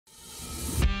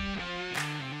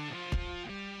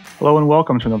Hello and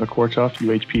welcome to another Cor-Tuf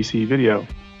UHPC video.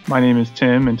 My name is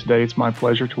Tim, and today it's my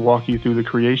pleasure to walk you through the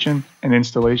creation and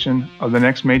installation of the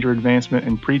next major advancement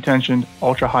in pre-tensioned,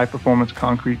 ultra-high performance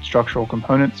concrete structural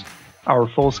components, our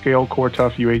full-scale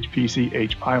Cor-Tuf UHPC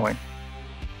H-Piling.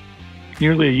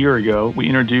 Nearly a year ago, we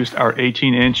introduced our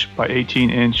 18-inch by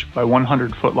 18-inch by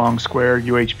 100-foot-long square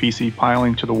UHPC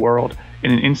piling to the world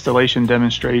in an installation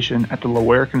demonstration at the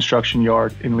Laware Construction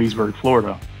Yard in Leesburg,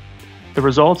 Florida. The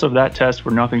results of that test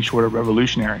were nothing short of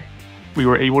revolutionary. We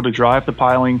were able to drive the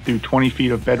piling through 20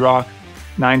 feet of bedrock,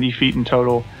 90 feet in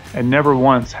total, and never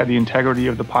once had the integrity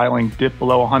of the piling dip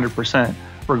below 100%,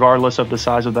 regardless of the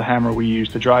size of the hammer we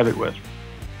used to drive it with.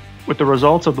 With the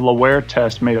results of the Laware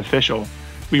test made official,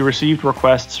 we received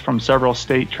requests from several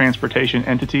state transportation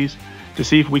entities to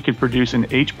see if we could produce an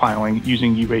H-piling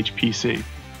using UHPC.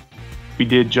 We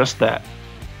did just that.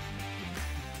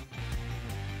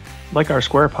 Like our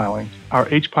square piling, our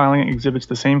H-piling exhibits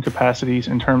the same capacities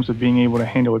in terms of being able to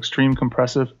handle extreme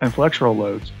compressive and flexural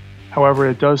loads. However,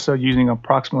 it does so using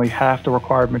approximately half the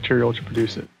required material to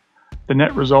produce it. The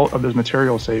net result of this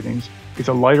material savings is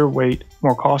a lighter weight,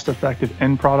 more cost-effective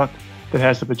end product that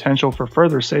has the potential for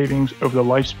further savings over the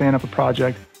lifespan of a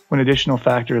project when additional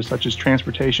factors such as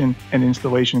transportation and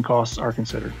installation costs are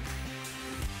considered.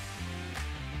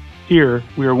 Here,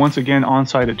 we are once again on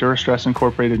site at Durstress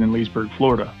Incorporated in Leesburg,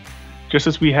 Florida. Just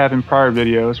as we have in prior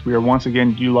videos, we are once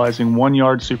again utilizing 1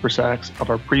 yard super sacks of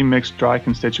our pre-mixed dry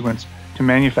constituents to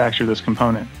manufacture this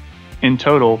component. In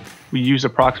total, we use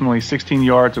approximately 16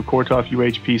 yards of Cor-Tuf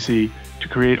UHPC to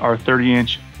create our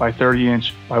 30-inch by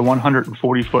 30-inch by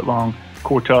 140-foot-long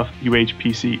Cor-Tuf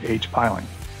UHPC H-Piling.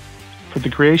 For the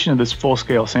creation of this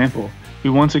full-scale sample, we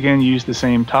once again use the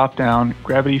same top-down,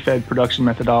 gravity-fed production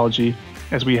methodology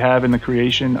as we have in the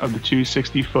creation of the two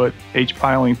 60-foot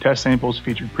H-Piling test samples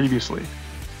featured previously.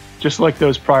 Just like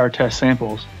those prior test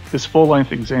samples, this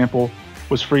full-length example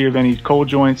was free of any cold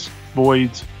joints,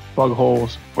 voids, bug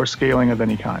holes, or scaling of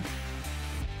any kind.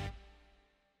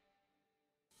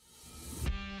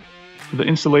 For the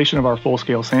installation of our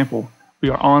full-scale sample, we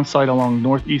are on site along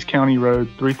Northeast County Road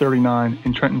 339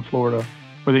 in Trenton, Florida,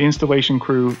 where the installation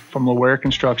crew from Laware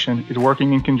Construction is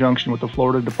working in conjunction with the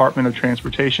Florida Department of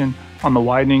Transportation on the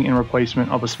widening and replacement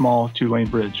of a small 2-lane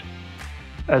bridge.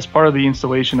 As part of the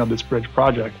installation of this bridge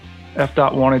project,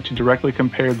 FDOT wanted to directly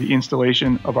compare the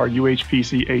installation of our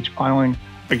UHPC H-piling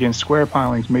against square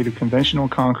pilings made of conventional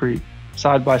concrete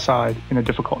side by side in a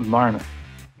difficult environment.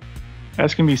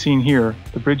 As can be seen here,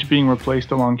 the bridge being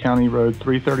replaced along County Road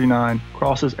 339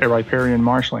 crosses a riparian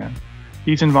marshland.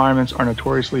 These environments are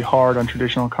notoriously hard on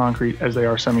traditional concrete as they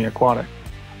are semi-aquatic.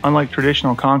 Unlike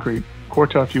traditional concrete,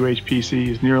 Cor-Tuf UHPC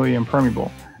is nearly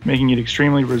impermeable, making it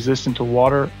extremely resistant to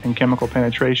water and chemical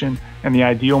penetration and the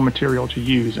ideal material to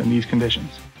use in these conditions.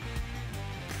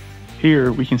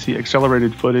 Here we can see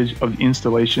accelerated footage of the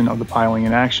installation of the piling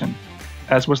in action.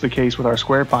 As was the case with our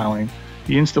square piling,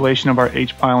 the installation of our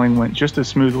H-piling went just as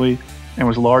smoothly and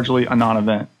was largely a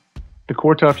non-event. The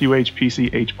Cor-Tuf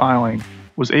UHPC H-piling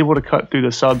was able to cut through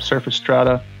the subsurface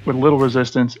strata with little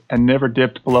resistance and never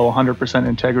dipped below 100%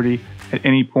 integrity at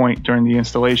any point during the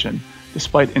installation,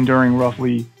 despite enduring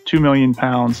roughly 2 million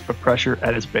pounds of pressure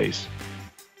at its base.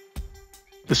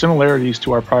 The similarities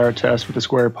to our prior test with the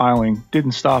square piling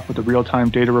didn't stop with the real-time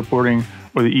data reporting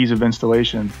or the ease of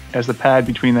installation, as the pad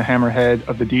between the hammerhead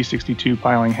of the D62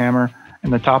 piling hammer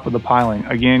and the top of the piling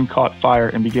again caught fire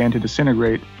and began to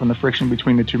disintegrate from the friction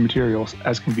between the two materials,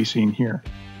 as can be seen here.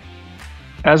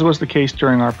 As was the case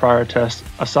during our prior test,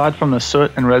 aside from the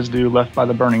soot and residue left by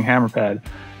the burning hammer pad,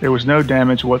 there was no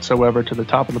damage whatsoever to the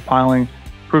top of the piling,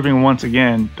 proving once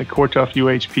again that Cor-Tuf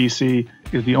UHPC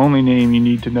is the only name you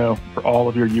need to know for all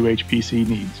of your UHPC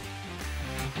needs.